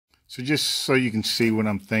So just so you can see what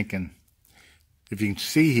I'm thinking, if you can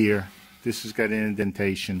see here, this has got an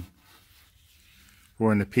indentation,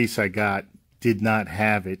 where in the piece I got did not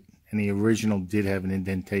have it, and the original did have an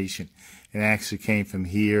indentation. It actually came from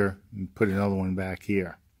here and put another one back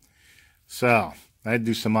here. So I had to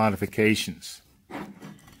do some modifications. I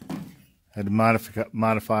had to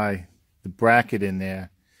modify the bracket in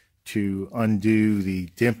there to undo the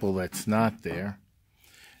dimple that's not there.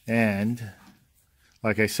 And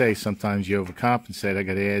like I say, sometimes you overcompensate. I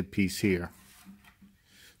got to add a piece here.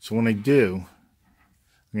 So when I do,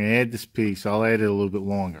 I'm going to add this piece. I'll add it a little bit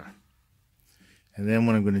longer. And then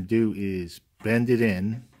what I'm going to do is bend it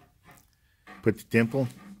in, put the dimple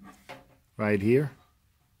right here,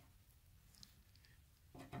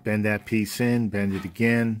 bend that piece in, bend it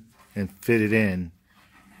again, and fit it in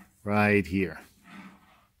right here.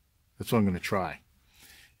 That's what I'm going to try.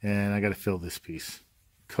 And I got to fill this piece.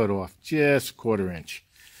 Cut off just a 1/4 inch.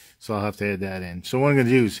 So I'll have to add that in. So what I'm going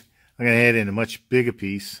to do is I'm going to add in a much bigger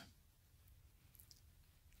piece.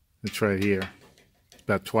 It's right here.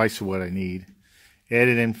 About twice of what I need. Add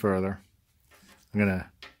it in further. I'm going to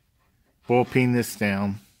ball peen this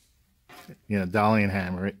down. Dolly and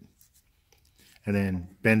hammer it. And then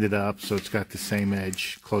bend it up so it's got the same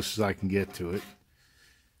edge, close as I can get to it.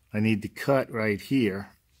 I need to cut right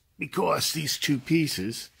here because these two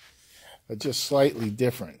pieces are just slightly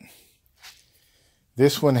different.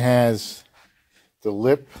 This one has the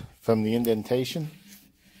lip from the indentation.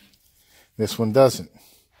 This one doesn't.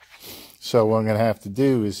 So what I'm going to have to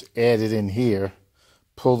do is add it in here,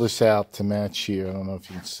 pull this out to match here. I don't know if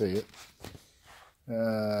you can see it.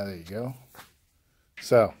 There you go.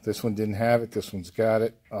 So this one didn't have it. This one's got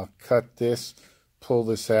it. I'll cut this, pull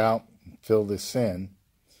this out, and fill this in.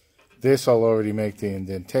 This I'll already make the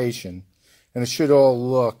indentation. And it should all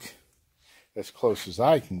look as close as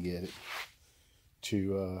I can get it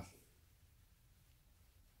to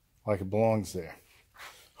like it belongs there.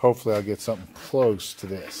 Hopefully I'll get something close to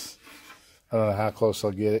this. I don't know how close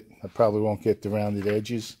I'll get it. I probably won't get the rounded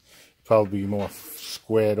edges. Probably be more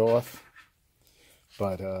squared off.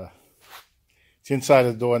 But it's inside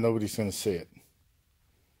the door. Nobody's going to see it.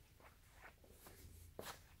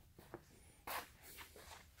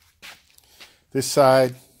 This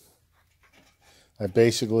side, I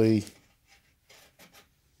basically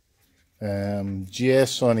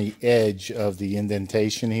just on the edge of the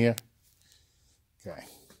indentation here. Okay.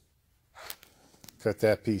 Cut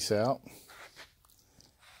that piece out.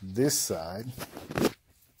 This side,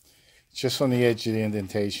 just on the edge of the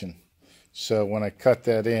indentation. So when I cut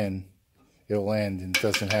that in, it'll end and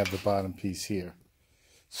doesn't have the bottom piece here.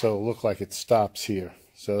 So it'll look like it stops here.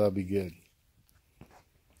 So that'll be good.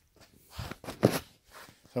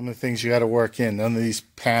 Some of the things you got to work in. None of these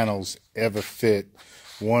panels ever fit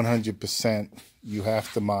 100%. You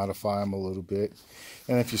have to modify them a little bit.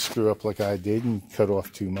 And if you screw up like I did and cut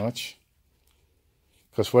off too much.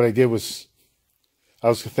 Because what I did was, I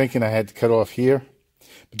was thinking I had to cut off here.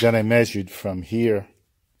 But then I measured from here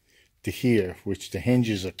to here, which the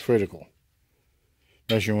hinges are critical.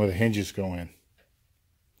 Measuring where the hinges go in.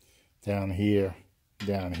 Down here,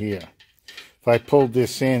 down here. If I pulled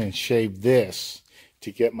this in and shaved this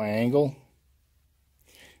to get my angle,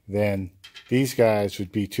 then these guys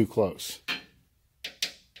would be too close.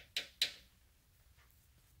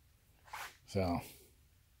 So,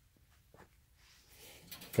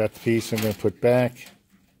 got the piece I'm going to put back.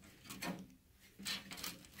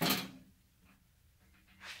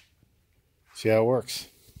 See how it works.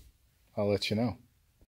 I'll let you know.